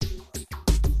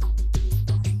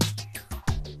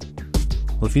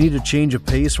Well, if you need a change of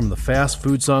pace from the fast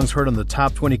food songs heard on the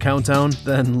Top 20 Countdown,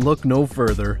 then look no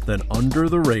further than Under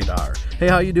the Radar. Hey,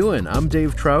 how you doing? I'm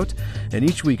Dave Trout, and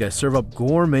each week I serve up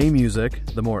gourmet music,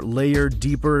 the more layered,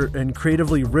 deeper, and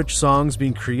creatively rich songs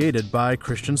being created by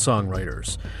Christian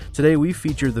songwriters. Today we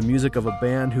feature the music of a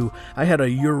band who I had a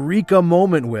eureka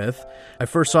moment with. I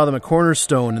first saw them at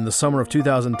Cornerstone in the summer of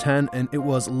 2010, and it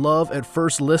was love at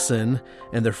first listen,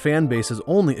 and their fan base has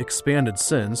only expanded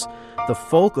since. The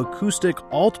folk acoustic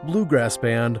alt bluegrass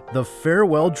band, the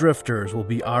Farewell Drifters, will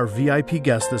be our VIP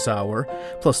guest this hour,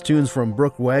 plus tunes from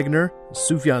Brooke Wagner,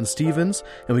 Sufjan Stevens,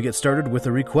 and we get started with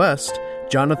a request.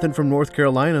 Jonathan from North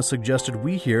Carolina suggested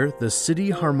we hear the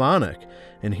City Harmonic,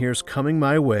 and here's Coming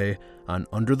My Way on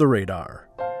Under the Radar.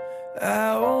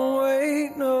 I won't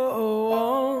wait, no, I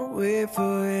won't wait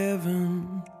for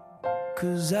heaven,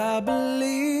 'cause I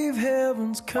believe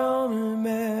heaven's coming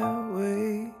my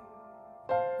way.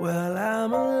 While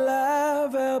I'm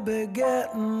alive, I'll be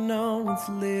getting on with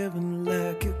living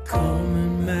like you're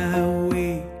coming my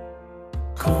way,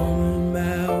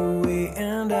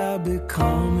 and I'll be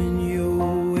coming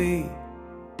your way,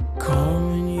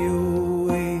 coming your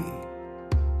way.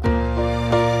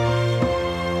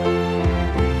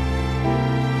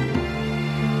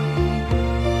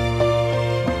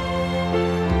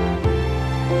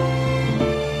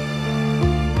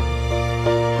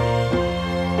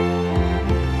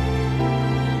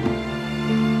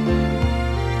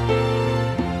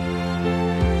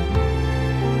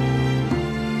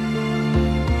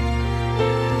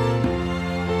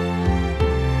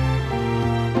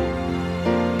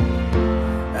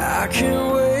 I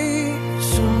can't wait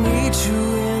to meet you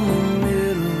in the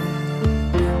middle,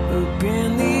 up in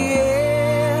the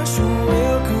air to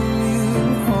welcome you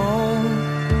home.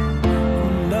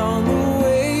 And on the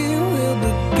way we'll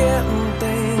be getting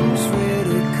things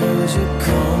ready, 'cause you're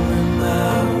coming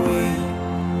my way,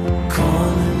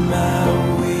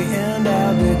 and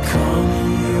I'll be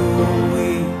coming your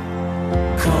way,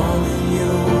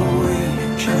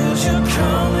 'cause you're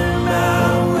coming my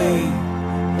way,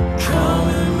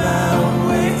 coming my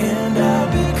way, and I'll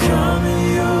be coming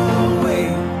your way,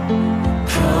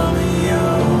 coming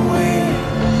your way.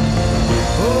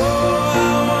 Oh,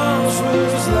 I once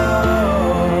was lost,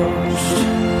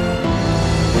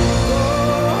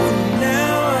 oh,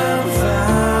 now I'm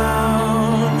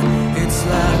found. It's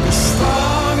like a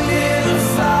spark lit a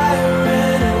fire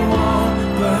and it won't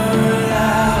burn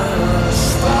out. A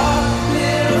spark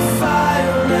lit a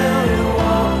fire and it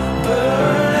won't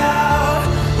burn out.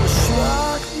 A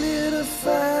spark lit a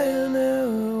fire and it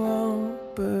won't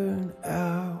burn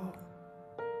out.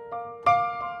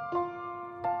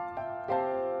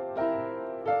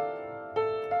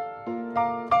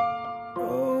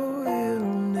 Oh,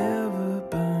 it'll never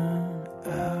burn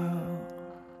out.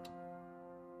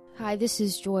 Hi, this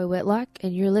is Joy Whitlock,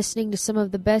 and you're listening to some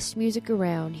of the best music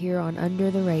around here on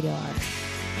Under the Radar.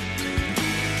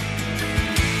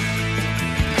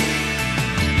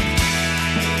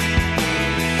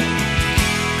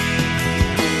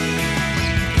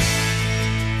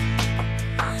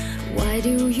 Why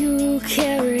do you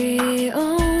carry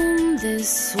on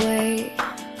this way?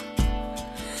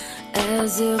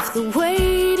 As if the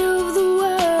weight of the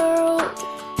world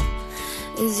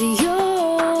is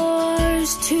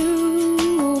yours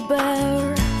to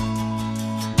bear.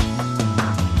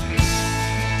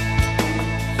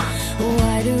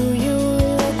 Why do you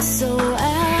look so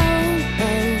out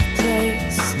of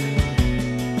place?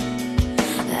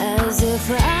 As if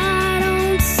I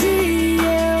don't see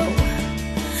you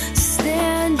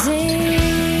standing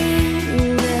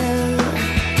there.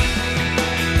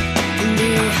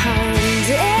 Behind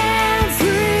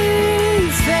every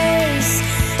face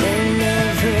and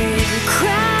every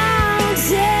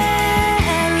crowded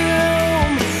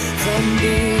room, from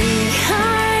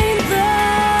behind the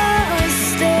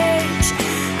stage,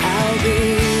 I'll be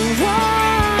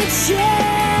watching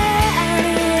you.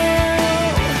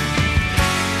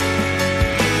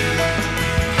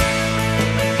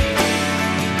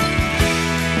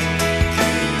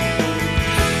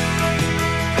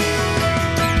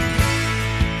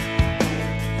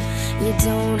 You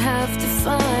don't have to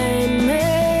find me.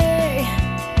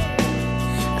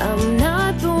 I'm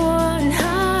not the one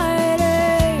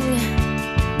hiding.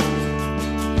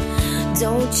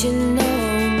 Don't you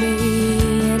know me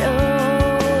at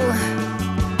all?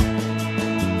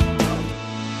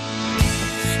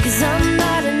 'Cause I'm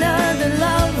not another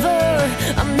lover,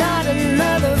 I'm not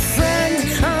another friend.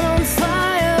 I'm on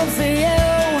fire for you,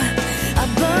 I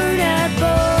burn at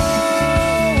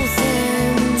both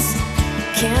ends.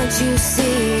 Can't you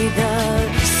see the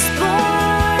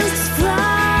sparks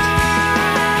fly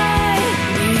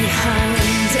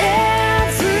behind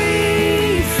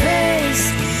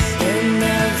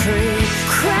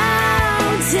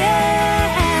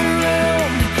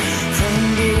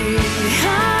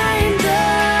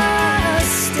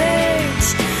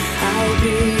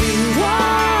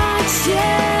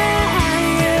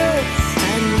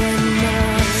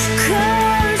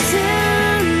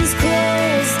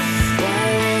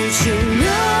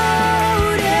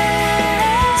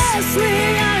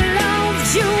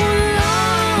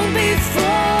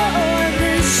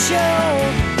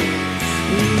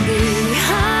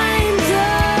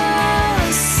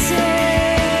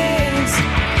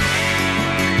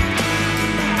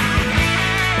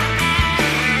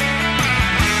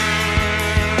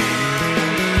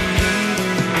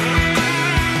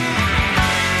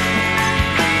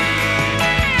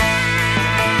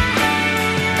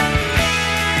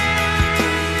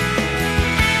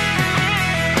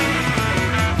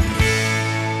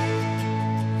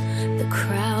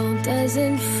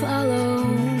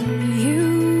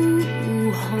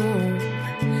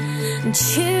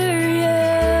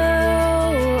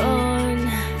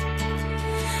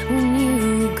when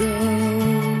you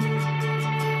go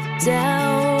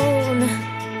down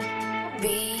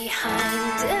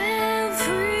behind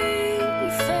every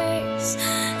face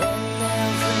and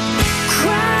every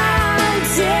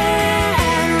crowded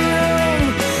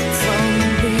room. From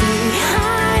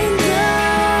behind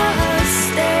the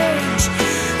stage,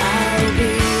 I'll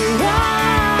be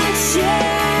watching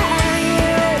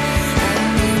you. And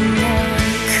when the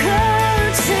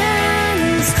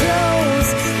curtains close,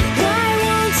 why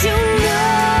won't you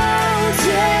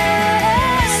notice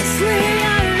me? I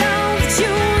loved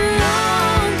you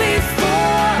long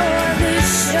before the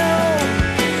show.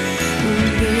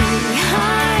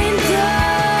 Behind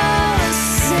the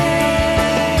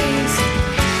scenes,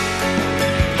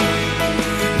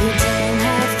 you don't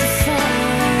have to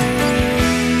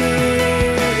find me.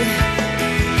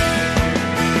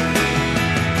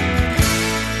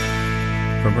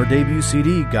 From her debut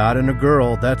CD, God and a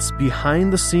Girl, that's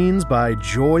Behind the Scenes by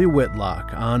Joy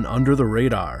Whitlock on Under the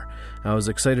Radar. I was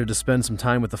excited to spend some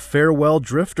time with the Farewell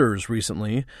Drifters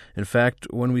recently. In fact,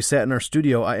 when we sat in our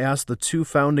studio, I asked the two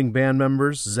founding band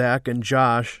members, Zach and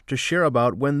Josh, to share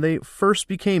about when they first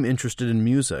became interested in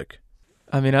music.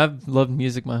 I mean, I've loved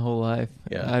music my whole life.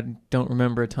 Yeah. I don't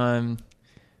remember a time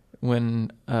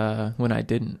when I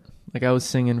didn't. Like, I was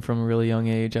singing from a really young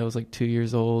age. I was like 2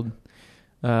 years old.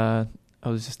 I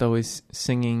was just always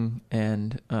singing,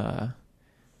 and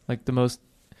like the most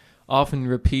often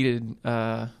repeated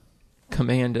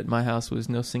command at my house was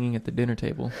no singing at the dinner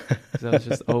table. 'Cause I was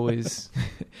just always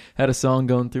had a song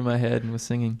going through my head and was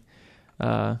singing.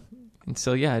 And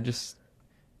so, yeah,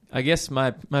 I guess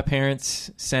my parents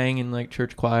sang in like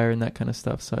church choir and that kind of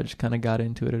stuff, so I just kind of got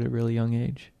into it at a really young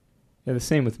age. Yeah, the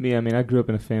same with me. I mean, I grew up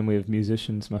in a family of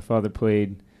musicians. My father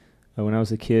played when I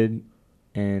was a kid,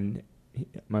 and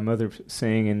my mother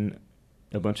sang in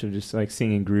a bunch of just like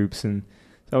singing groups, and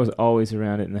so I was always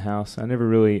around it in the house. I never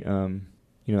really, I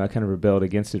kind of rebelled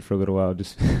against it for a little while,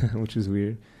 just which is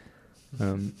weird.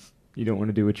 You don't want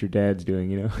to do what your dad's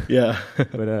doing, you know. Yeah.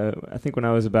 But I think when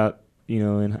I was about,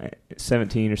 in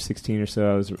 17 or 16 or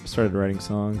so, I started writing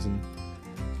songs, and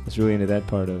I was really into that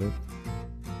part of it.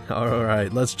 All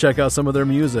right, let's check out some of their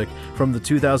music. From the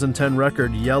 2010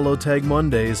 record Yellow Tag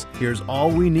Mondays, here's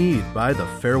All We Need by the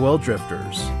Farewell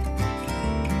Drifters.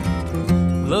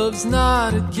 Love's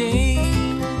not a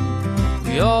game.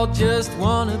 We all just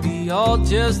wanna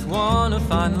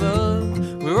find love.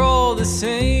 We're all the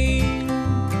same.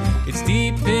 It's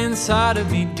deep inside of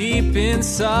me, deep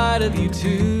inside of you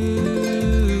too.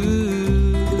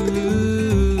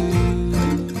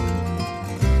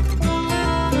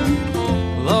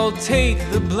 Well, I'll take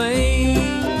the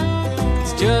blame.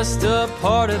 It's just a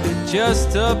part of it,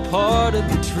 just a part of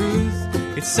the truth.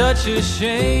 It's such a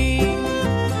shame.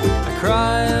 I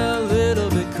cry a little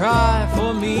bit, cry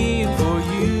for me and for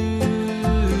you.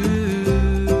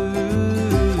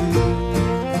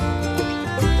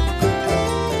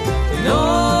 And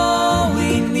all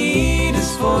we need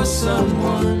is for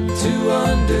someone to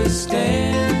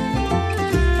understand.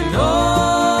 And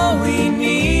all we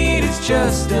need is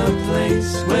just a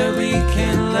place where we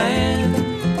can land.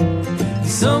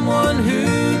 Someone who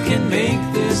can make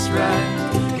this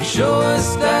right, show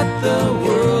us that the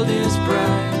world is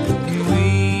bright.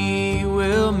 We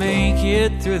will make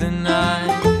it through the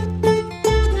night.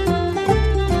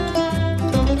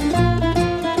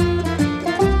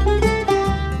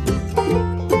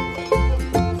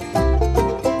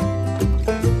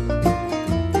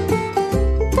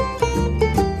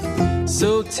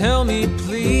 So tell me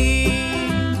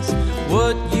please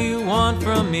what you want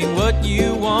from me, what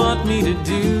you want me to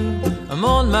do. I'm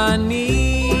on my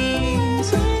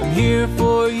knees, I'm here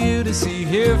for you to see,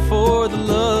 here for the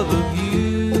love of you.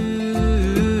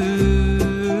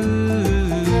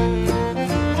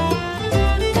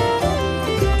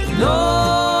 And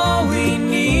all we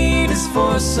need is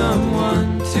for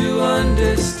someone to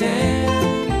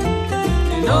understand.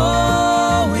 And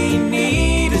all we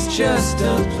need is just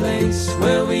a place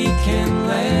where we can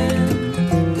land.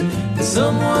 And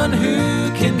someone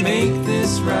who can make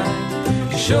this right,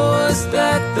 show us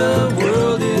that the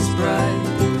world is bright.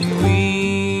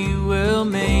 We will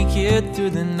make it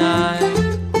through the night.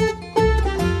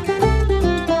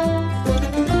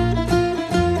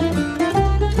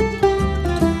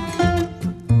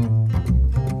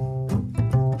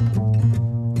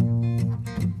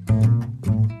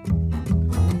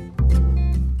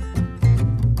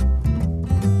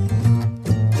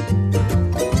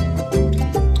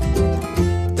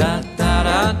 Da da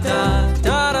da da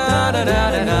da da da da da da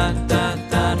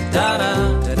da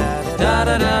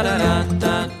da da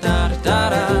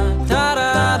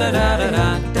da da da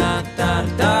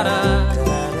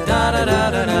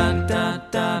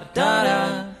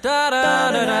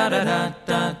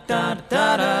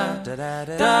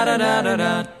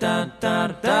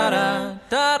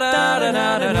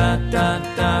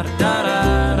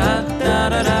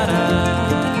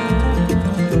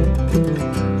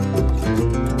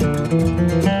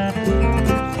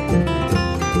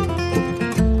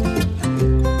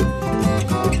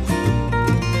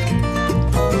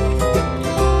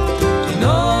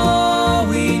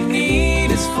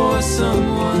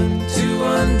Someone to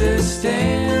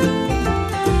understand,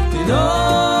 and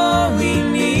all we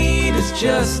need is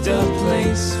just a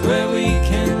place where we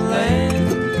can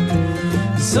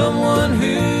land. Someone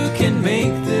who can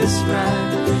make this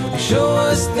right, show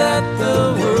us that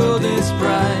the world is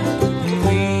bright.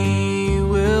 We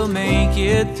will make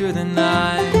it through the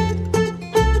night.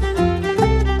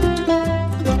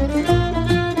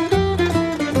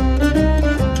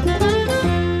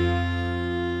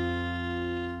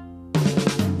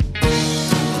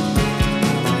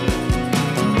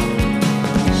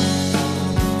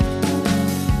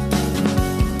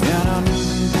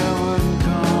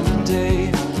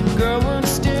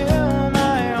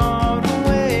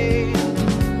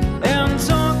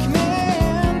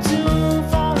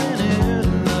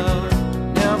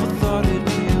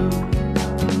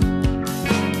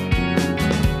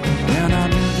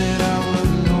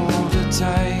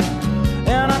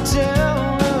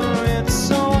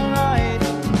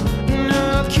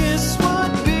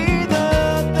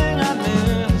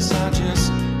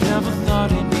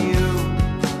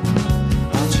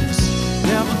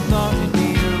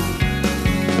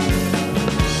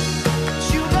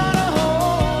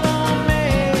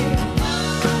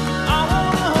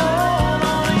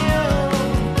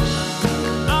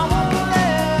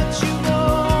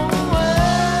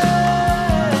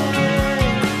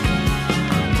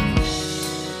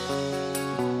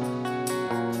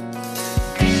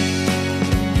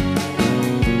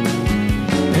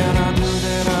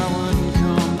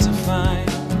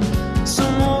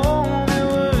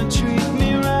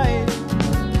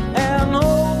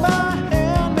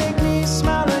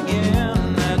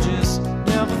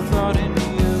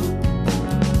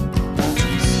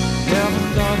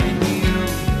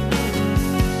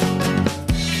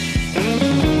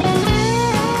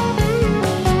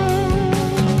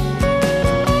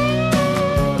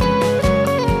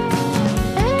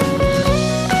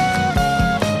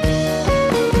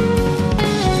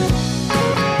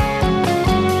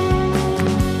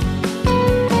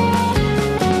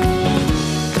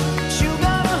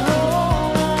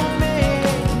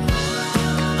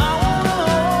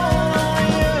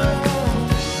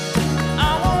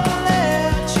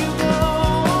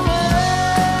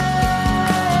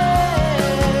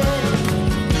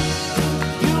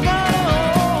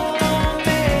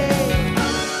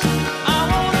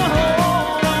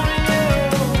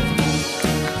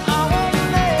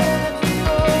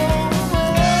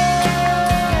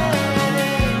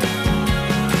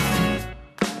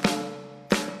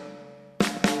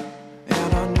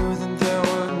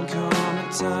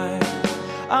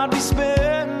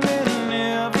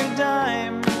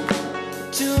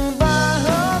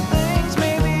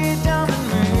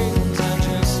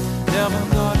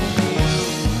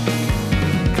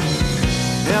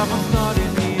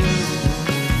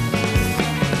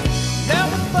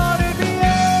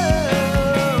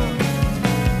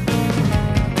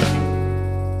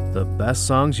 Best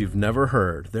songs you've never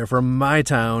heard. They're from my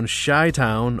town,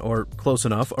 Chi-Town, or close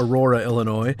enough, Aurora,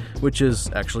 Illinois, which is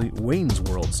actually Wayne's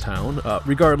World's town.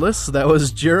 Regardless, that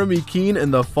was Jeremy Keene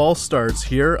and the False Starts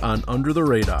here on Under the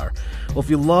Radar. Well, if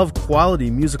you love quality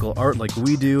musical art like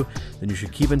we do, then you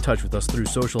should keep in touch with us through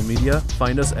social media.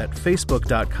 Find us at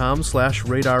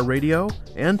facebook.com/radarradio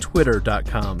and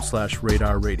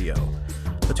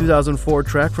twitter.com/radarradio. A 2004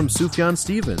 track from Sufjan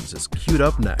Stevens is queued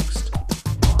up next.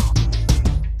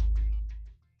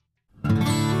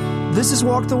 This is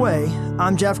Walked Away.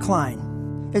 I'm Jeff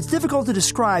Klein. It's difficult to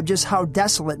describe just how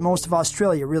desolate most of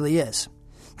Australia really is.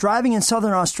 Driving in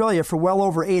southern Australia for well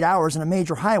over 8 hours on a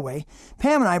major highway,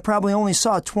 Pam and I probably only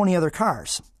saw 20 other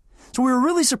cars. So we were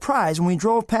really surprised when we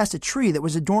drove past a tree that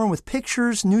was adorned with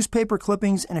pictures, newspaper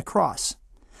clippings, and a cross.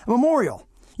 A memorial.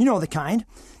 You know the kind.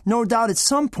 No doubt at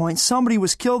some point somebody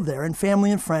was killed there and family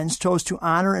and friends chose to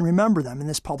honor and remember them in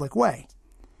this public way.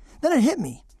 Then it hit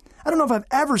me. I don't know if I've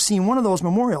ever seen one of those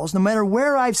memorials, no matter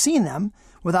where I've seen them,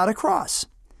 without a cross.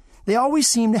 They always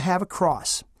seem to have a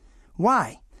cross.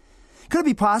 Why? Could it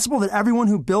be possible that everyone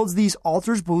who builds these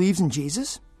altars believes in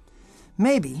Jesus?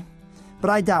 Maybe,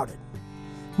 but I doubt it.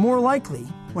 More likely,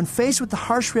 when faced with the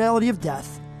harsh reality of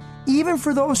death, even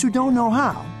for those who don't know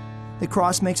how, the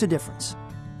cross makes a difference.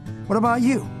 What about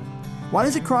you? Why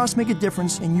does the cross make a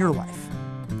difference in your life?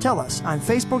 Tell us on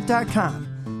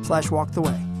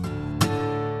Facebook.com/WalkTheWay.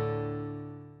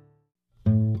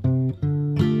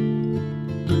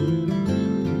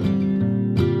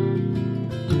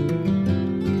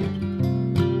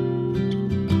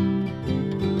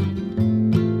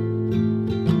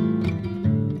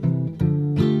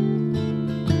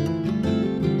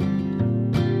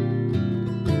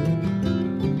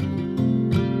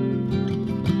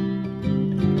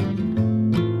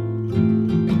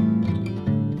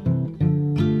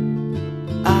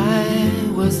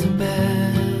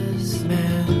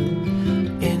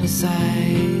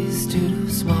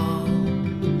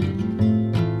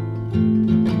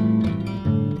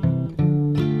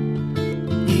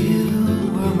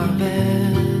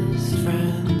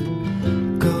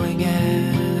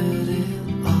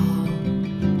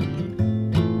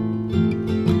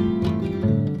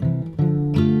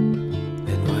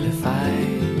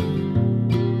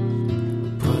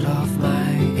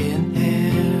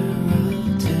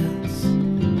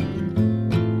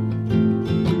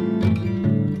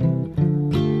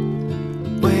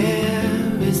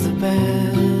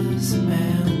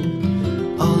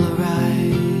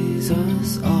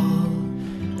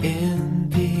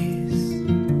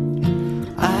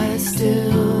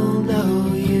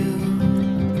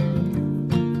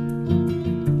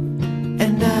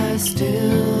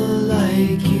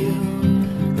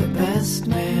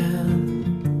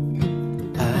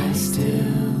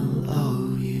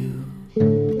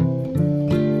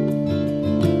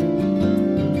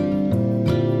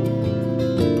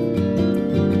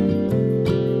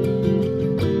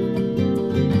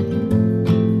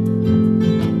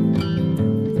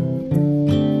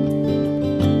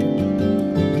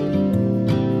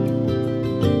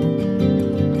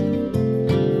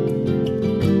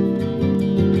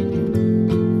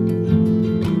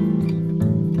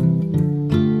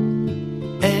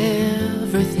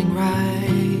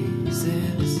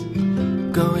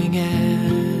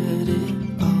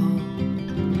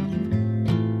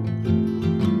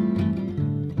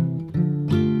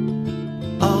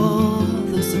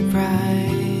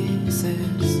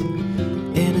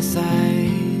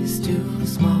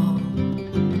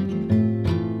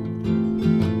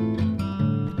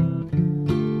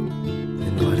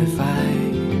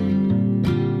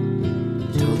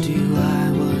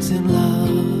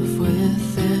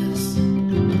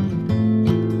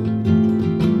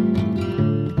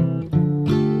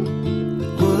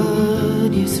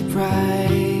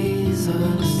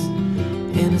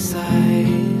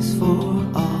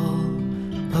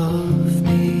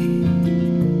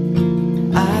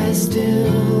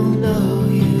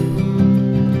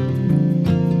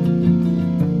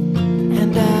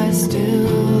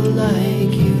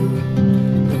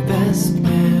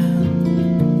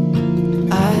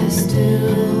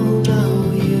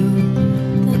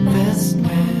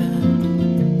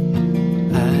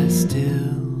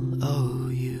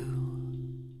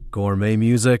 Gourmet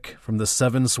music from the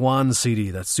Seven Swans CD.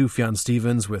 That's Sufjan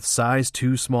Stevens with Size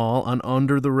Too Small on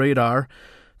Under the Radar.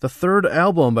 The third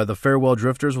album by the Farewell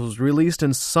Drifters was released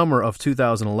in summer of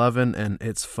 2011, and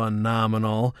it's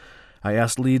phenomenal. I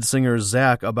asked lead singer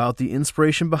Zach about the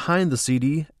inspiration behind the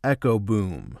CD, Echo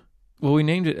Boom. Well, we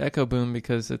named it Echo Boom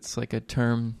because it's like a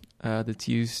term that's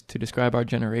used to describe our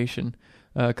generation,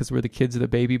 because we're the kids of the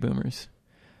baby boomers.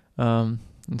 And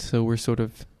so we're sort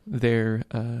of their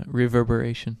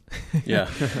reverberation. Yeah.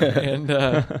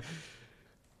 And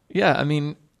yeah, I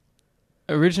mean,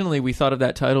 originally we thought of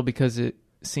that title because it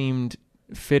seemed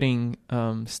fitting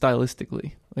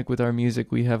stylistically. Like with our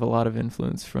music, we have a lot of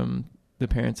influence from the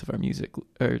parents of our music,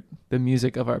 or the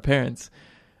music of our parents.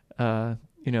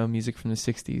 Music from the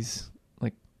 60s,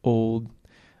 like old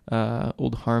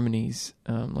harmonies,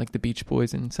 like the Beach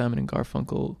Boys and Simon and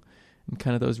Garfunkel, and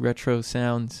kind of those retro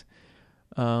sounds.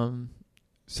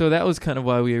 So that was kind of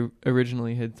why we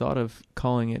originally had thought of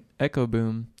calling it Echo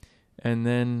Boom. And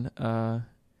then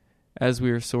as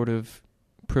we were sort of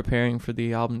preparing for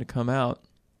the album to come out,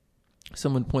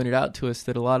 someone pointed out to us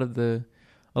that a lot of the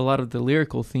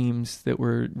lyrical themes that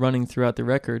were running throughout the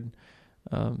record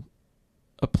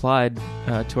applied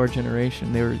to our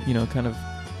generation. They were, kind of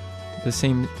the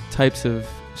same types of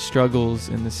struggles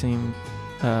and the same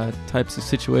types of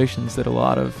situations that a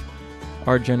lot of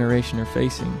our generation are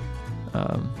facing.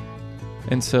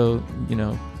 And so,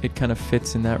 it kind of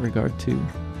fits in that regard too.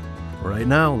 Right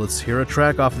now, let's hear a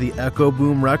track off the Echo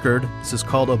Boom record. This is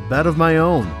called A Bed of My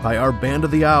Own by our band of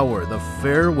the hour, the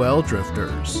Farewell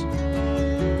Drifters.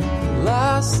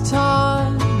 Last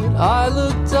time that I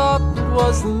looked up, it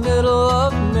was the middle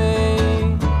of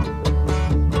May. And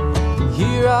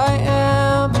here I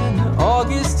am in the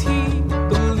August heat.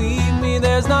 Believe me,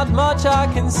 there's there's not much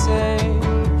I can say.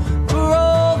 For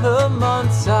all the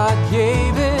months I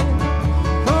gave it,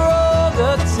 for all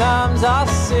the times I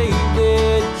saved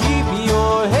it. Keep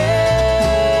your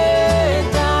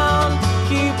head down,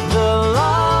 keep the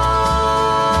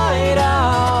light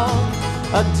out.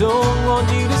 I don't want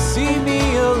you to see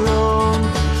me alone.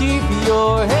 Keep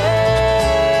your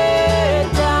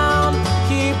head down,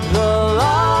 keep the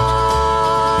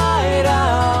light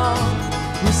out.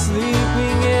 I'm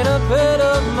sleeping in a bed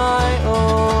of my own.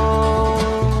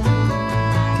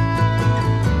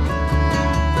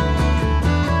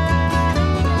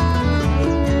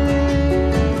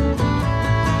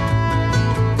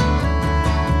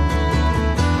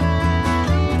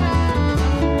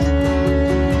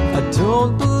 I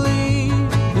don't believe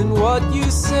in what you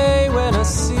say when I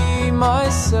see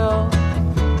myself,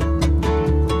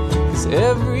 'cause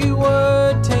every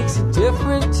word takes a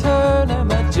different turn.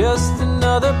 Am I just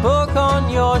another book on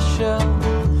your shelf?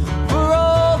 For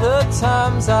all the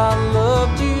times I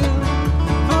loved you,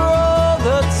 for all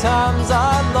the times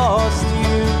I lost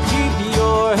you. Keep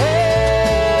your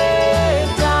head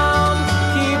down,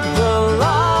 keep the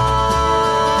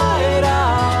light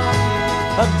out.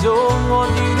 I don't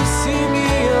want you to see me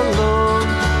alone.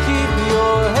 Keep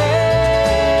your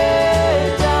head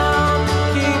down,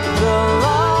 keep the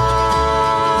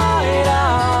light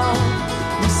out.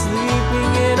 I'm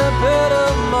sleeping in a bed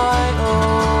of my own.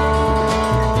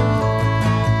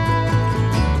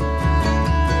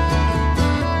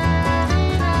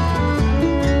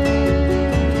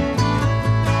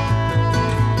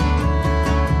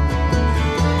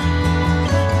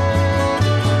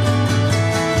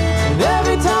 And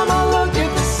every time I look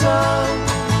at the sun,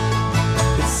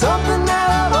 it's something that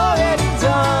I've already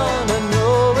done. I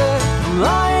know it. I'm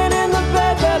lying in the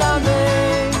bed that I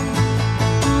made.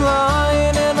 I'm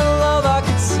lying in the love I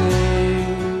could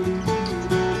save.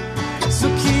 So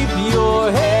keep your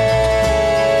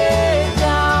head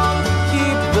down,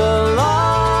 keep the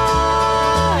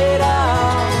light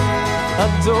out. I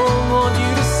don't want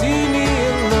you to see me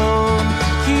alone.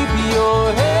 Keep your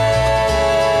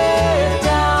head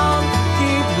down,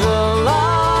 keep the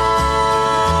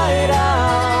light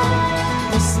out.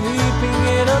 I'm sleeping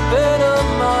in a bed of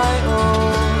my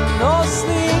own. Oh,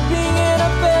 sleeping in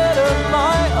a bed of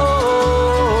my own.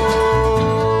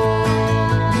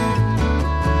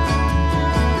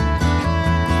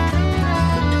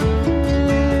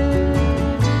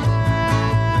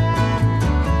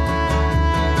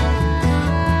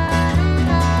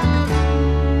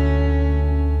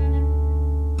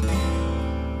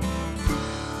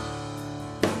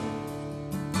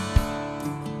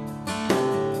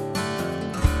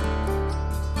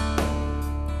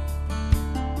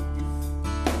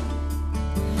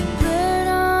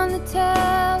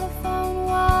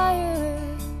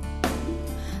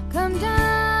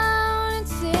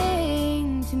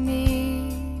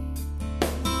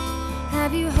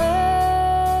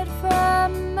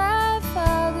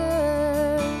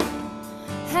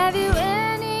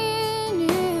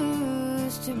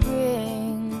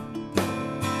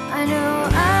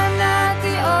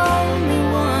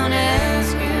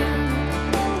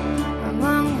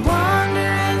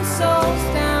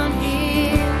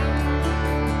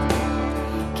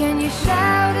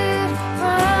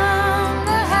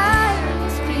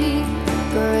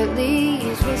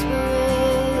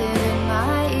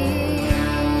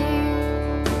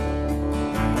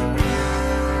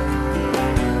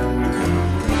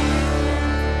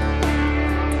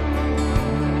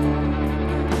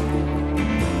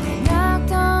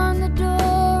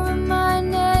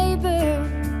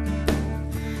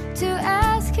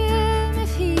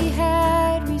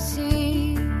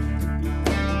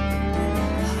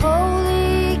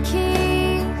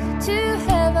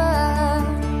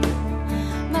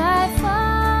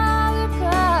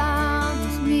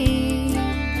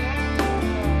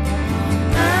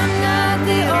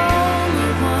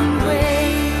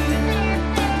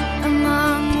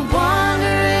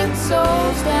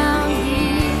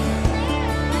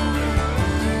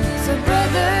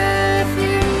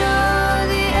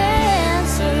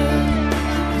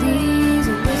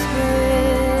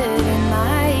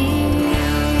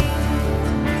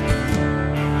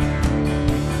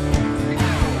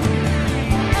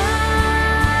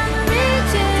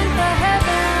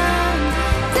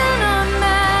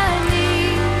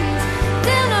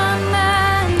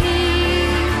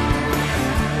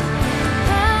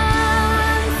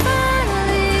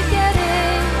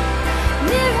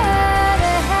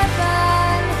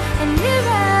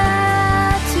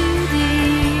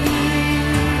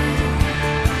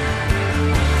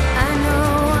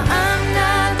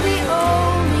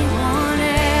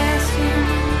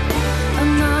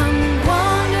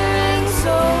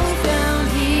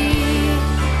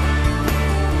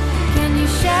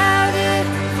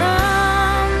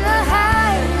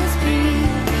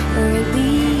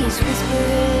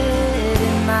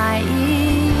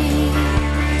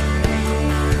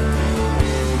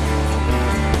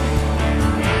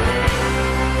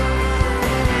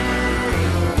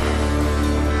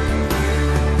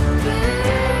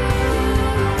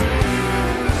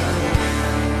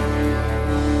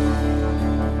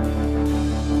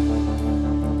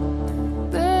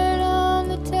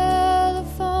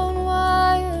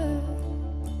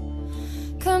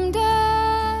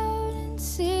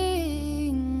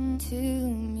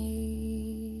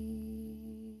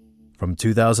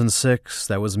 2006,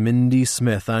 that was Mindy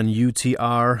Smith on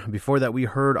UTR. Before that, we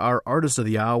heard our Artist of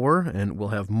the Hour, and we'll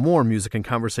have more music and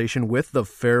conversation with the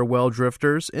Farewell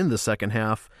Drifters in the second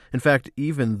half. In fact,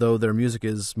 even though their music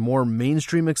is more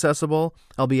mainstream accessible,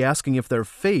 I'll be asking if their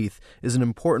faith is an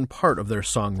important part of their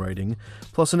songwriting.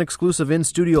 Plus, an exclusive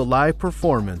in-studio live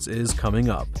performance is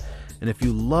coming up. And if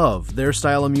you love their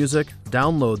style of music,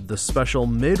 download the special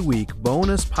midweek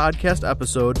bonus podcast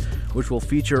episode, which will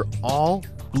feature all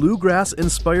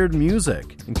bluegrass-inspired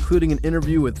music, including an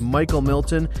interview with Michael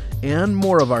Milton and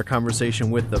more of our conversation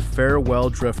with the Farewell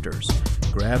Drifters.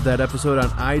 Grab that episode on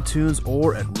iTunes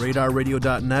or at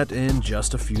radarradio.net in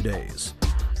just a few days.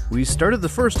 We started the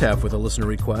first half with a listener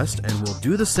request, and we'll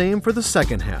do the same for the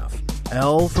second half.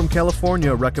 L from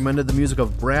California recommended the music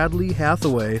of Bradley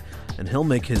Hathaway, and he'll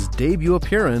make his debut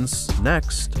appearance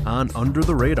next on Under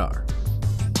the Radar.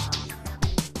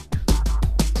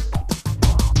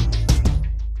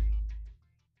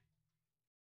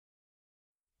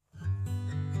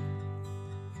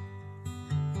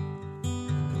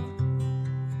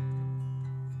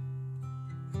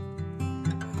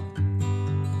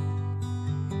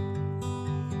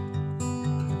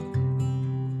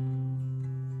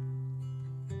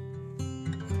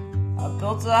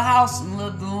 Built a house and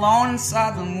lived alone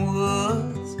inside the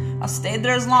woods. I stayed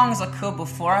there as long as I could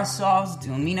before I saw it was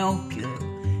doing me no good.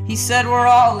 He said we're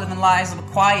all living lives of a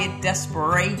quiet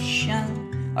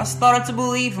desperation. I started to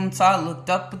believe him till I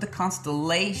looked up at the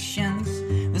constellations.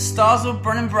 The stars were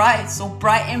burning bright, so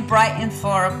bright and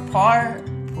far apart.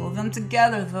 Pull them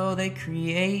together though they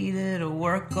created a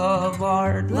work of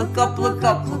art. Look up, look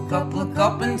up, look up, look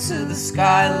up into the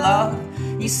sky, love.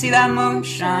 You see that moon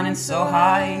shining so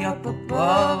high up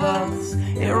above us.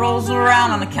 It rolls around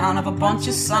on account of a bunch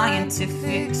of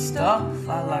scientific stuff.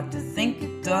 I like to think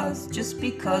it does, just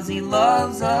because he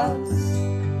loves us.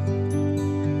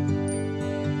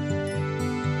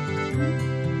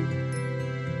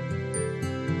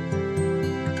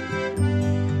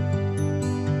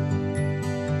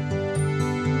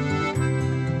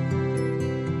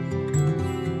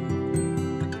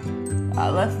 I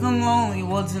left the lonely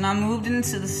woods and I moved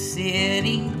into the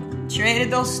city. Traded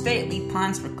those stately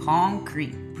pines for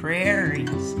concrete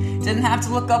prairies. Didn't have to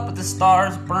look up at the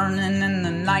stars burning in the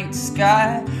night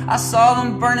sky. I saw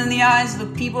them burn in the eyes of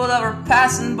the people that were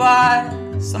passing by.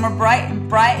 Some are bright and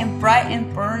bright and bright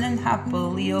and burning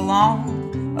happily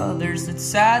along. Others that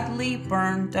sadly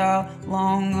burned out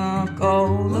long ago.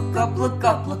 Look up, look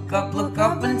up, look up, look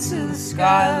up into the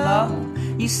sky, love.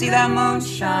 You see that moon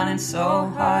shining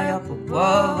so high up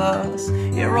above us.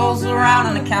 It rolls around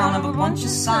on account of a bunch of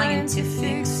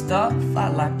scientific stuff. I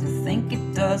like to think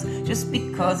it does, just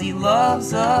because he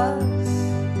loves us.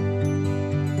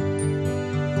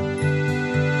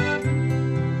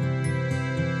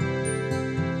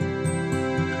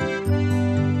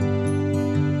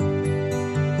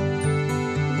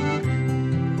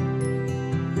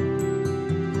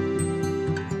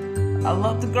 I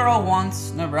loved a girl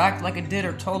once, never acted like I did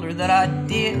or told her that I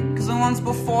did. Cause the ones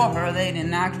before her, they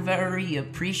didn't act very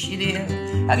appreciative.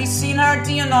 Have you seen her?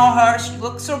 Do you know her? She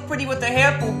looks so pretty with her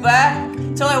hair pulled back.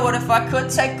 Tell her what if I could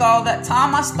take all that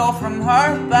time I stole from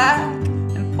her back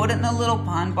and put it in a little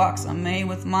pine box I made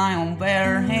with my own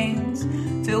bare hands.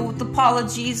 Filled with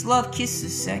apologies, love,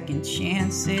 kisses, second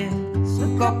chances.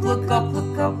 Look up, look up,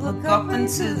 look up, look up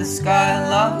into the sky,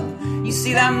 love. You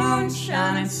see that moon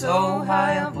shining so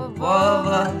high up above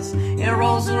us. It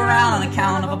rolls around on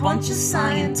account of a bunch of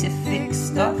scientific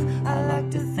stuff. I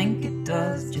like to think it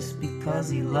does, just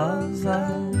because he loves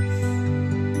us.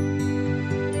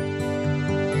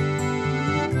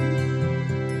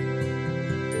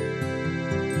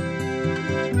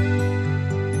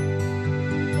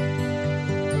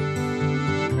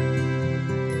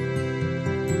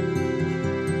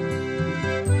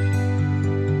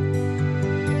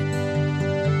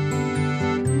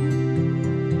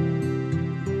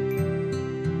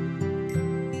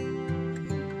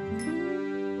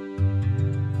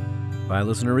 By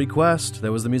listener request,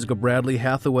 that was the music of Bradley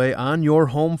Hathaway on your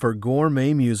home for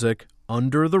gourmet music,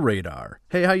 Under the Radar.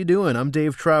 Hey, how you doing? I'm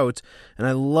Dave Trout, and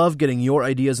I love getting your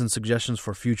ideas and suggestions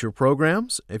for future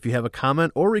programs. If you have a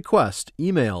comment or request,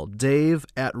 email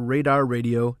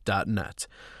dave@radarradio.net.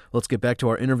 Let's get back to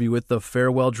our interview with the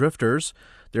Farewell Drifters.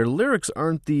 Their lyrics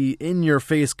aren't the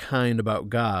in-your-face kind about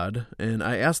God, and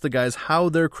I asked the guys how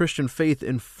their Christian faith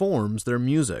informs their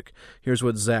music. Here's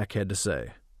what Zach had to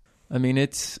say. I mean,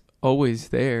 it's always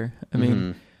there. I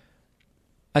mean,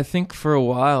 I think for a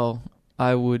while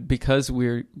I would, because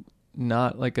we're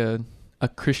not like a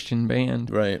Christian band,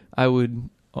 right? I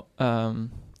would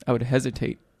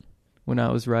hesitate when I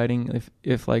was writing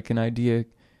if like an idea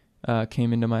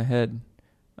came into my head.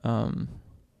 That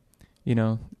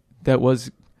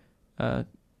was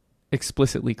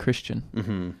explicitly Christian.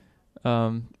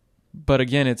 Mm-hmm. But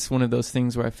again, it's one of those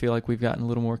things where I feel like we've gotten a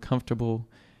little more comfortable,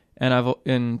 and I've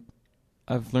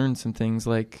learned some things.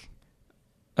 Like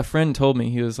a friend told me,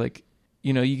 he was like,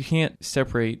 you can't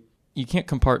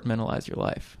compartmentalize your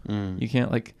life. You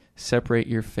can't like separate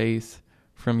your faith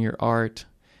from your art.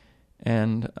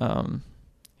 And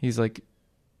he's like,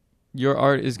 your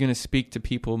art is going to speak to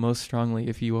people most strongly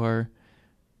if you are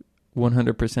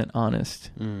 100%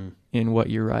 honest in what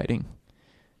you're writing.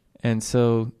 And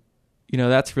so,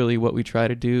 that's really what we try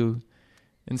to do.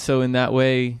 And so in that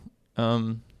way,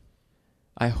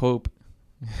 I hope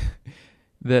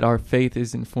that our faith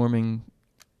is informing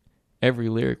every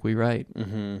lyric we write.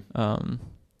 Mm-hmm.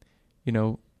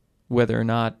 Whether or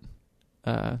not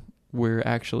we're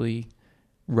actually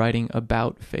writing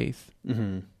about faith.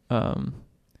 Mm-hmm.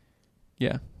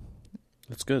 Yeah.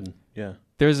 That's good. Yeah.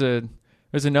 There's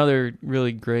another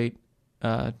really great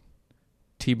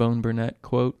T-Bone Burnett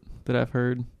quote that I've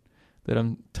heard that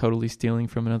I'm totally stealing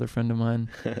from another friend of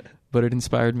mine, but it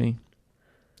inspired me.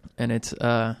 And it's,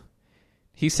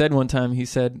 he said one time,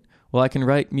 well, I can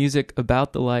write music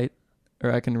about the light,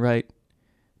 or I can write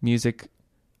music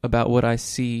about what I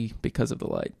see because of the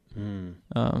light. And,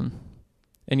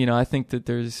 I think that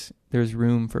there's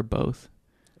room for both.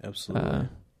 Absolutely.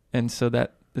 And so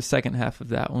that the second half of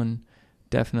that one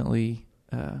definitely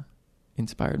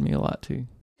inspired me a lot too.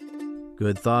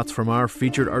 Good thoughts from our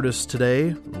featured artists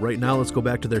today. Right now, let's go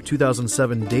back to their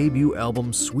 2007 debut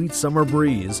album, Sweet Summer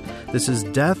Breeze. This is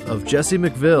Death of Jesse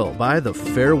McVille by the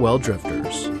Farewell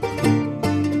Drifters.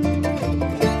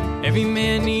 Every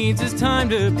man needs his time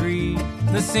to breathe.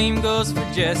 The same goes for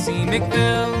Jesse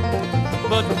McVille.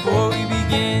 But before we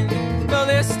begin, well,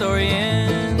 their story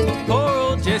ends with poor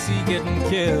old Jesse getting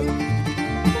killed.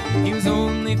 He was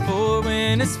only 4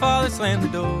 when his father slammed the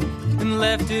door and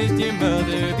left his dear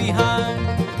mother behind.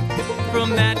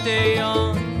 From that day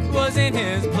on, it was in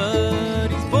his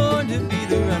blood. He's born to be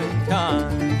the running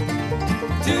kind.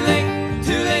 Too late,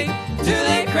 too late, too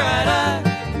late, cried I.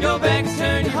 Your back's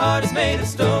turned, your heart is made of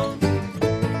stone.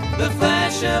 The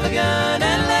flash of a gun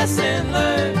and a lesson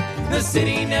learned. The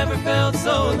city never felt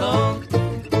so alone.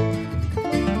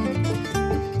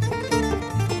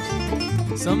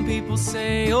 Some people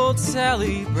say old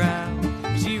Sally Brown,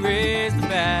 she raised the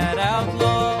bad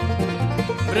outlaw.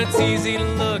 But it's easy to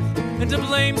look and to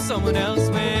blame someone else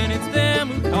when it's them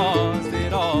who caused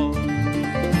it all.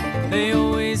 They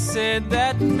always said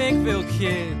that McVille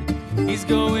kid, he's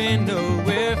going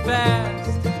nowhere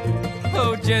fast.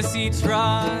 Oh, Jesse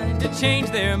tried to change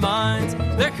their minds,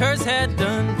 their curse had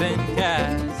done been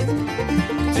cast.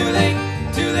 Too late,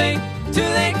 too late, too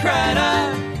late, cried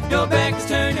I. Your back is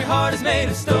turned, your heart is made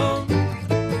of stone.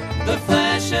 The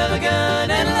flash of a gun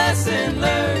and a lesson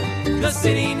learned. The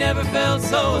city never felt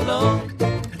so alone.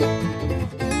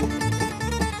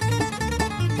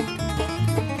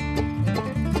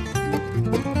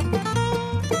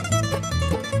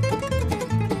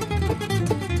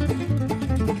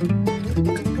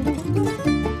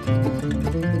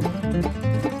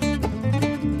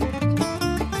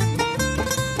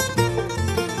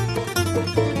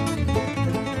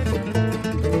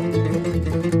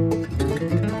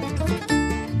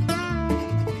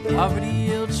 Poverty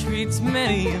ill-treats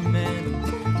many a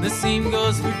man. The same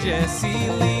goes for Jesse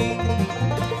Lee.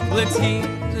 Let's hear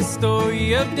the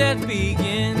story of death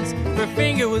begins. Her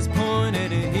finger was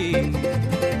pointed at he.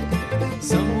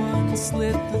 Someone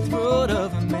slit the throat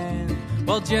of a man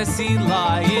while Jesse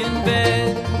lay in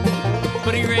bed.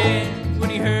 But he ran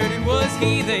when he heard it was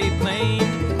he they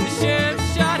blamed. The sheriff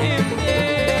shot him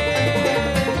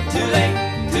dead. Too late,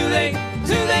 too late,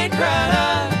 too late, cried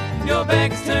I. Your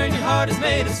back's turned, your heart is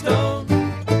made of stone.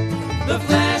 The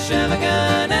flash of a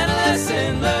gun and a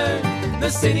lesson learned. The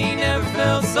city never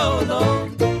felt so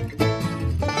alone.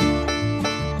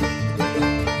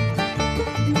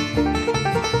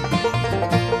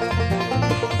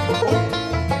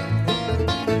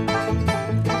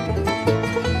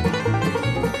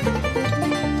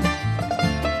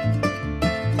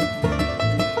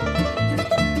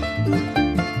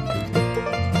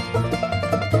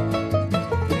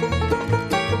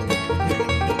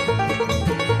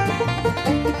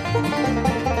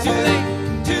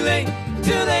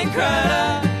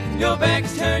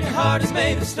 Heart is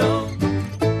made of stone.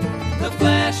 The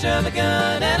flash of a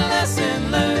gun and a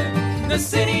lesson learned. The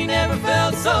city never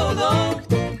felt so alone.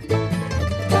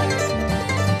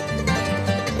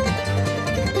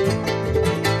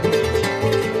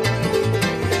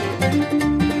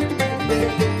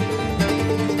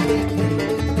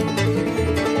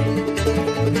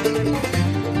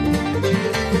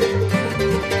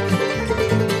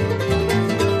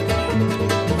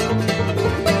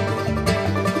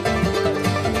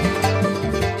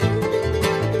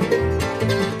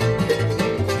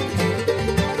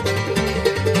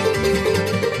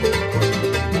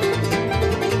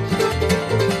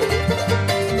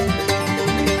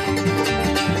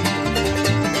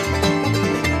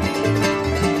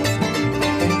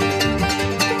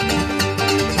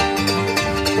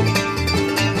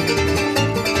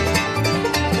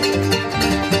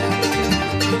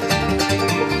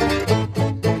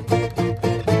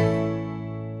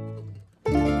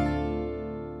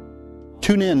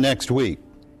 Tune in next week.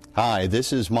 Hi,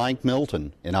 this is Mike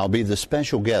Milton, and I'll be the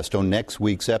special guest on next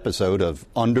week's episode of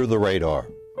Under the Radar.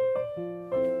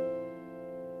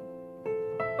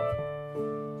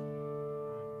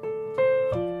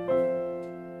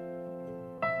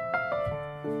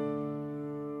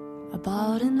 I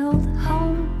bought an old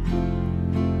home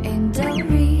in Del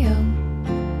Rio.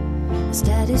 The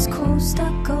status quo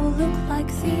stucco looked like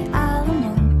the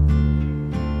Alamo.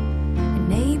 And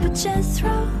neighbor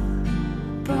Jethro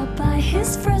brought by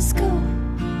his fresco.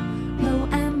 Lo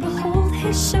and behold,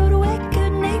 he showed where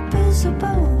good neighbors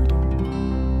abode.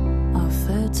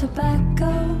 Offered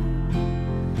tobacco,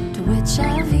 to which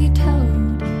I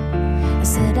vetoed. I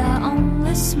said I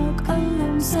only smoke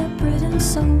alone, separate and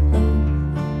solo.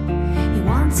 He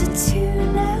wanted to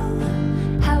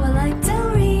know how I like Del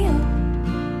Rio,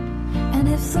 and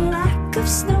if the lack of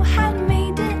snow had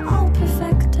made it all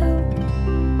perfecto.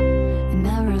 And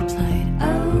I replied,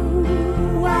 oh,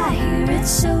 I hear it's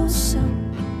so-so,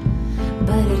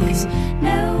 but it is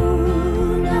no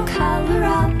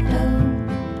Colorado.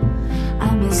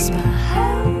 I miss my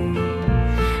home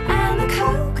and the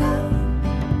cocoa.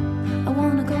 I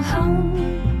wanna go home,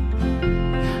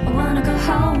 I wanna go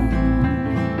home,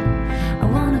 I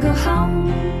wanna go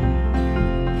home.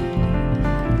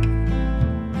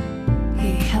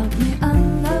 He helped me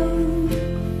unload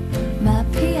my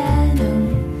piano,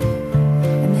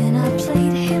 and then I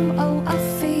played him, oh, a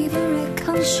favorite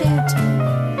concerto.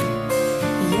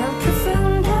 He yelled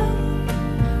profundo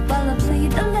while I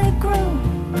played allegro,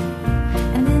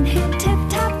 and then he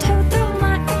tip-tap-toed through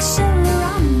my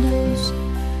accelerandos.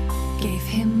 Gave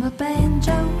him a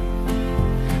banjo,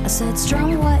 I said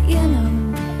strong what you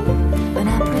know, and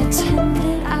I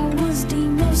pretended I was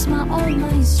Demos, my old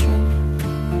maestro.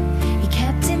 He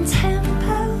kept in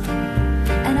tempo,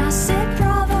 and I said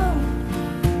bravo.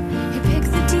 He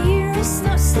picked the dearest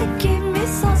notes that gave me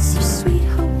thoughts of sweet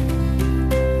hope.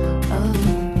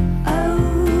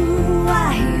 Oh,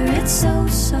 I hear it's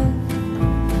so-so,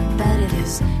 but it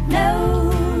is no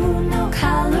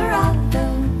Colorado.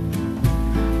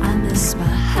 I miss my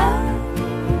home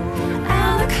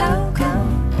and the cocoa.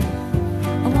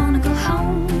 I wanna go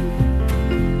home,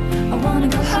 I wanna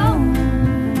go home,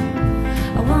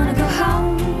 I wanna go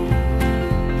home.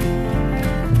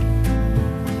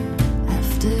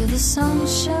 After the sun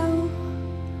show,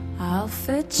 I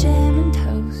offered jam and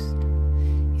toast.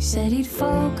 He said he'd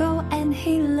forego and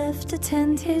he left to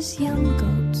tend his young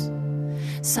goats.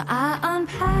 So I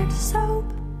unpacked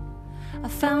soap, I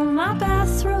found my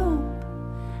bathrobe,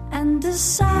 and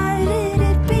decided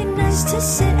it'd be nice to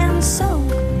sit and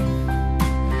soak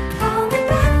on the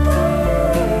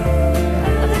backboard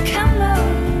of the camo.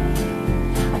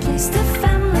 I placed a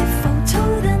family photo,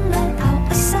 then let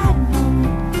out a sad moan.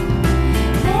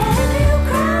 Then a new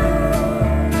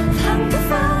crowd hung the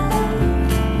follow,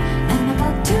 and I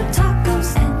bought 2 tacos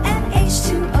and an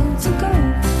H2O to go.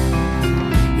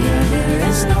 Yeah, there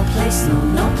is no place,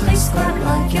 no place quite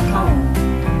like your home.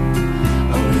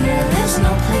 Oh yeah, there's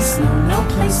no place, no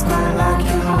place quite like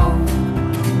your home.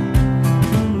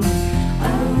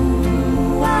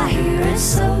 Oh, I hear it's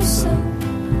so-so,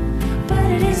 but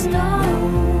it is no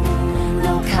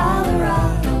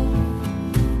Colorado.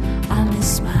 I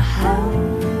miss my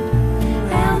home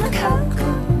and the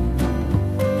cocoa.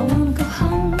 I wanna go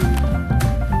home.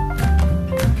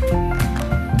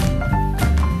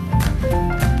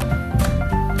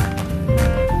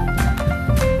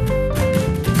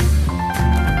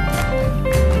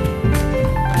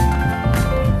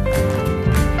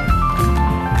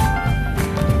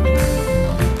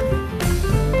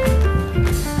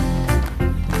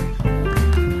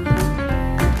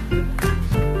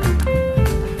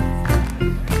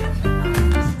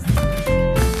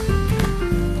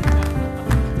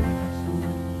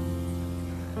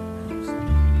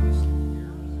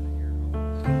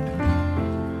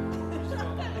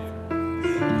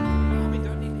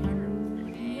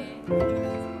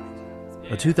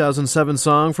 A 2007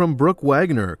 song from Brooke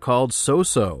Wagner called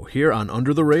So-So here on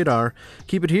Under the Radar.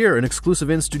 Keep it here. An exclusive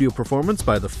in-studio performance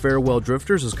by the Farewell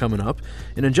Drifters is coming up.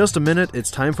 And in just a minute,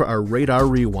 it's time for our Radar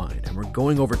Rewind. And we're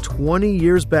going over 20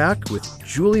 years back with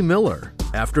Julie Miller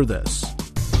after this.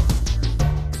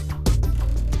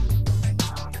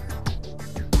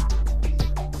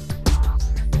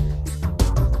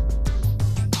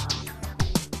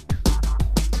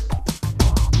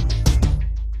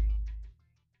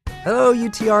 Hello,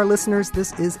 UTR listeners.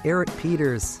 This is Eric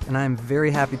Peters, and I'm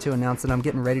very happy to announce that I'm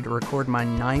getting ready to record my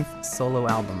 9th solo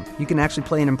album. You can actually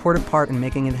play an important part in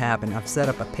making it happen. I've set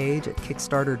up a page at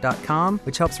Kickstarter.com,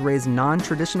 which helps raise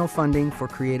non-traditional funding for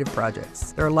creative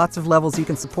projects. There are lots of levels you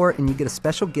can support, and you get a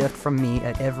special gift from me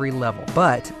at every level.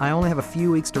 But I only have a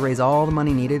few weeks to raise all the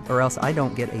money needed, or else I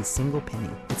don't get a single penny.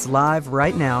 It's live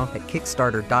right now at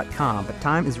Kickstarter.com, but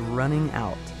time is running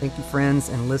out. Thank you, friends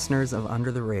and listeners of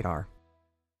Under the Radar.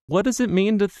 What does it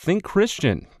mean to think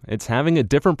Christian? It's having a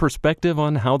different perspective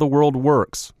on how the world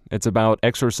works. It's about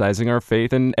exercising our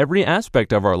faith in every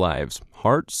aspect of our lives,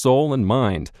 heart, soul, and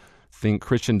mind.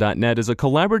 ThinkChristian.net is a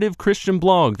collaborative Christian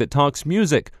blog that talks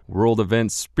music, world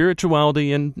events,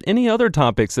 spirituality, and any other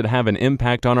topics that have an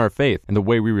impact on our faith and the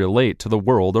way we relate to the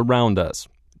world around us.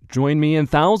 Join me and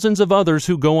thousands of others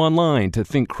who go online to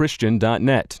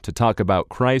ThinkChristian.net to talk about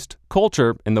Christ,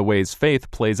 culture, and the ways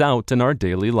faith plays out in our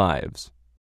daily lives.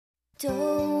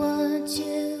 Don't want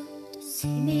you to see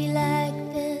me like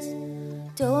this.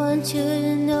 Don't want you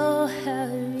to know how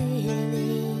it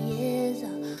really is.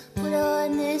 I'll put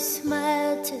on this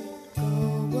smile till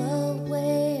you go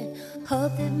away, and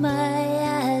hope that my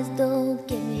eyes don't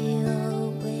give me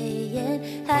away.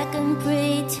 And I can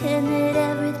pretend that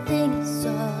everything is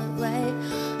alright.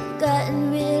 I've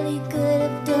gotten really good,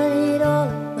 I've done it all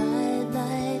of my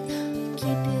life. I'll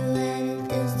keep you at a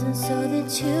distance so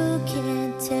that you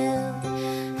can't tell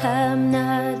I'm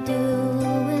not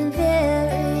doing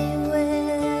very well.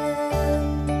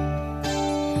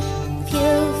 If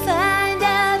you find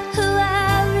out who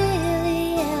I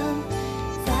really am,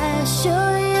 if I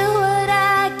show you what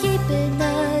I keep in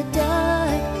the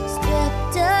dark,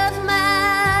 stripped of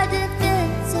my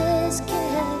defenses,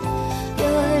 can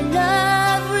your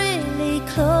love really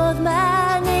clothe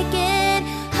my naked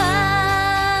heart?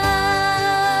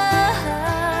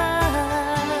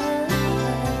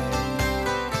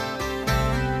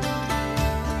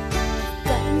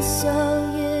 So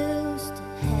used to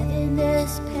having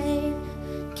this pain,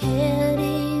 can't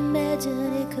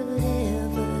imagine it could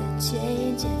ever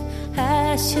change. If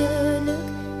I should look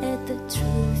at the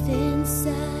truth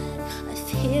inside, I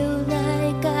feel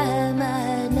like I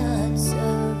might not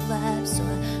survive. So I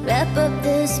wrap up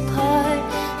this part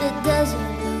that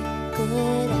doesn't look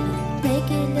good, and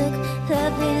make it look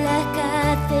lovely like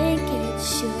I think it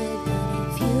should. But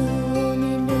if you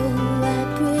only knew who I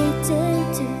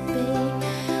pretend to be,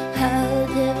 I'll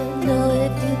never know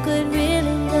if you could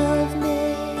really love me.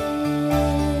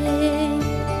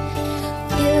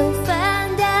 You'll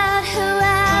find out who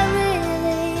I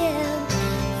really am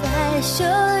if I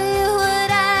show you what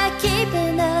I keep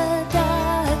in the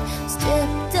dark,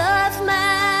 stripped of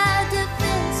my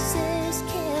defenses.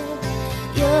 Can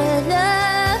your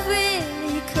love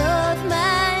really clothe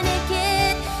my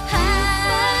naked heart?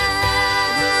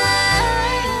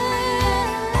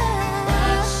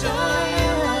 I'll show you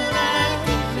what I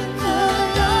keep in the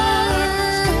dark,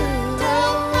 stripped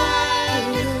of my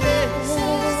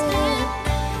defenses. Can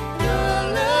your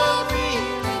love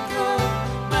really clothe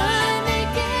my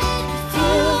naked heart? If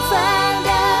you find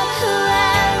out who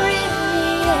I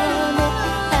really am,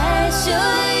 if I show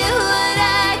you what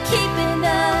I keep in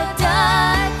the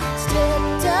dark,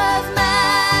 stripped of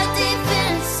my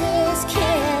defenses,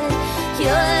 can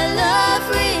your love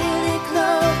really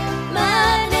clothe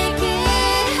my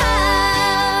naked heart?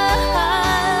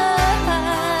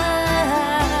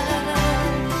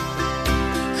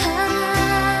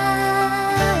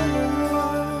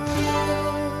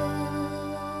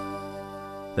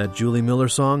 That Julie Miller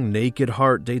song, Naked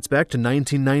Heart, dates back to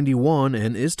 1991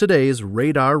 and is today's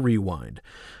Radar Rewind.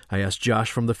 I asked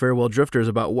Josh from the Farewell Drifters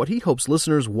about what he hopes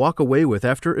listeners walk away with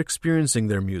after experiencing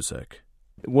their music.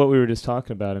 What we were just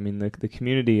talking about, I mean, the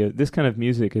community, this kind of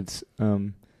music, it's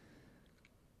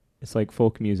like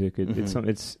folk music.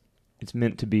 It's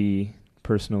meant to be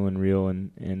personal and real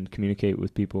and communicate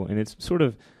with people. And it's sort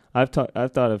of, I've thought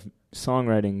of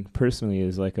songwriting personally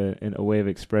as like a way of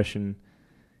expression.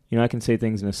 You know, I can say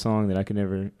things in a song that I could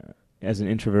never, as an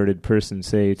introverted person,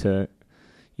 say to,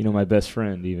 my best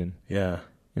friend even. Yeah.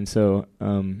 And so,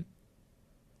 in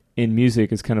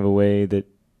music, it's kind of a way that,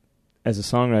 as a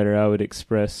songwriter, I would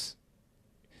express,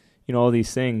 all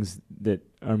these things that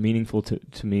are meaningful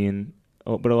to me,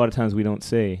 but a lot of times we don't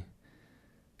say.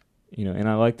 And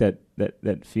I like that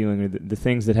feeling, or the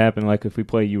things that happen. Like if we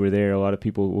play "You Were There," a lot of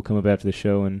people will come up after the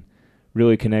show and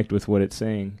really connect with what it's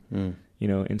saying.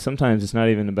 And sometimes it's not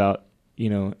even about,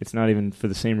 it's not even for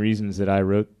the same reasons that I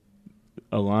wrote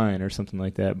a line or something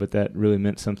like that, but that really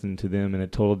meant something to them in a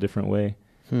total different way.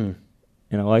 And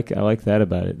I like that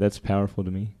about it. That's powerful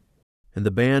to me. And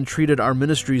the band treated our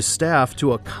ministry's staff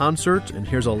to a concert, and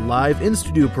here's a live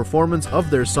in-studio performance of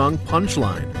their song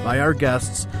Punchline by our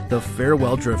guests, the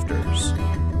Farewell Drifters.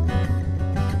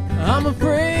 I'm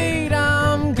afraid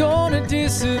I'm gonna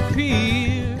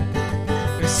disappear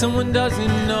if someone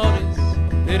doesn't notice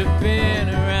that I've been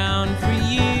around for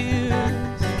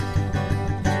years.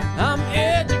 I'm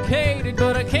educated,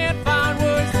 but I can't find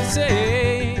words to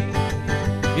say.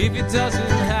 If it doesn't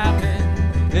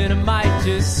happen, then I might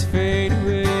just fade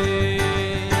away.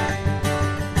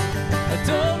 I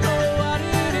don't know what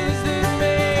it is that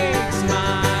makes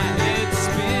my head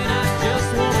spin. I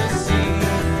just want to see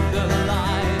the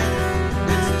light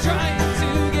that's trying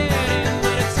to get in,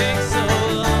 but it takes so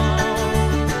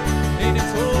long, and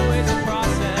it's always a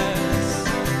process,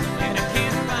 and I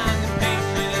can't find the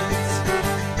patience.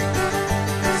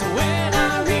 So when I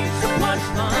reach the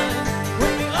punchline,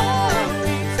 when we all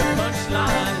reach the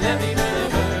punchline, let me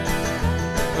deliver,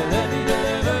 let me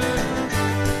deliver.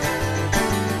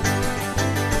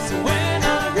 So when I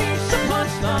reach the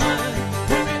punchline,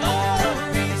 when we all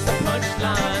reach the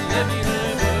punchline, let me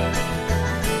deliver,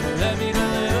 let me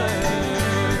deliver.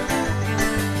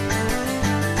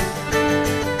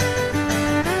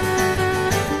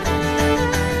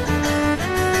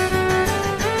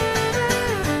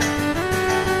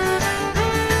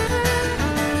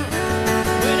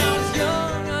 When I was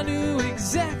young, I knew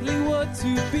exactly what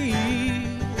to be.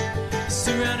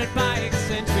 Surrounded by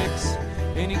eccentrics,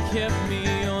 and he kept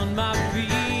me on my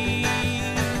feet.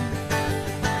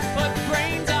 But the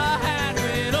brains I had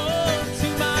went all to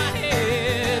my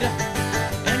head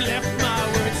and left my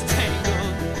words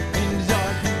tangled in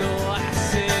dark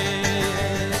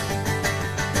glasses.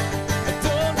 I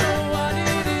don't know what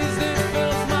it is that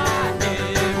fills my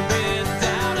head with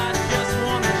doubt. I just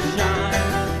want to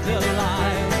shine the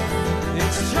light.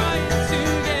 It's trying to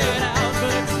get out,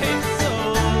 but it takes so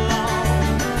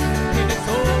long, and it's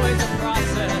always a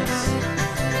process,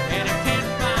 and I can't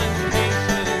find the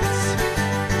patience.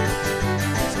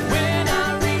 So when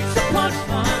I reach the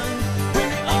punchline, when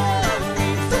we all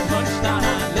reach the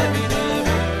punchline, let me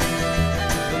deliver,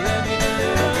 let me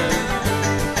deliver.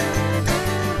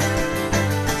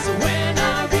 So when I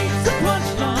reach the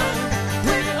punchline,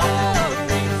 when we all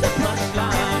reach the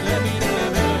punchline, let me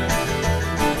deliver,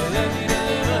 let me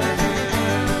deliver.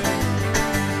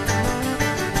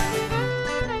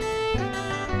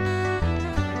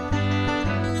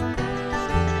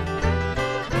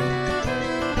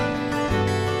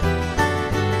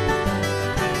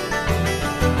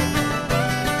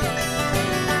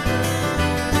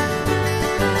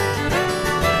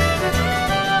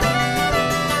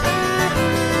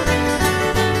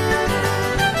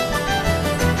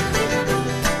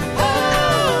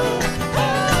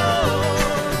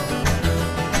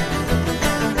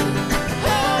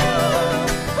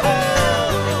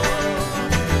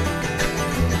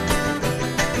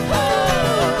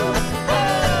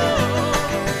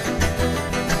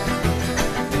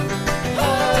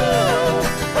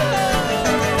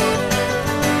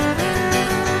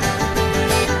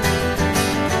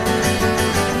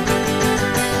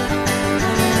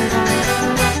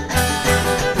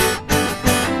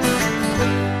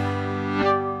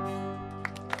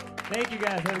 Thank you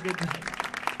guys. Have a good night.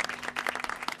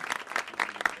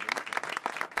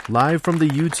 Live from the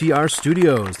UTR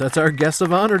studios, that's our guest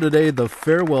of honor today, the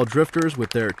Farewell Drifters,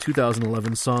 with their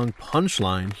 2011 song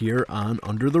Punchline here on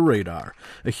Under the Radar.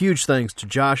 A huge thanks to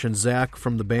Josh and Zach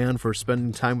from the band for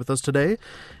spending time with us today.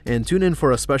 And tune in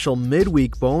for a special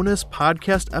midweek bonus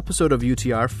podcast episode of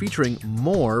UTR featuring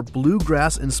more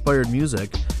bluegrass-inspired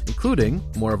music, including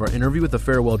more of our interview with the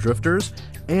Farewell Drifters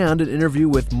and an interview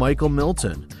with Michael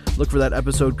Milton. Look for that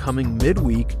episode coming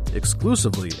midweek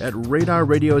exclusively at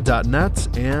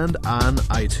radarradio.net and on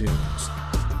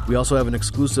iTunes. We also have an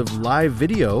exclusive live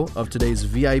video of today's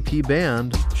VIP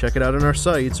band. Check it out on our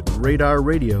site,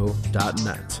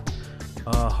 radarradio.net.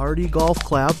 A hearty golf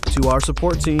clap to our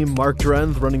support team, Mark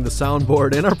Drenth running the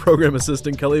soundboard, and our program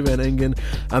assistant, Kelly Van Engen.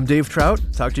 I'm Dave Trout.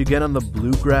 Talk to you again on the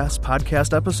Bluegrass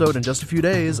Podcast episode in just a few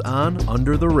days on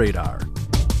Under the Radar.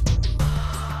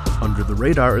 Under the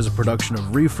Radar is a production of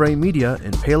Reframe Media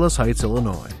in Palos Heights,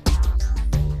 Illinois.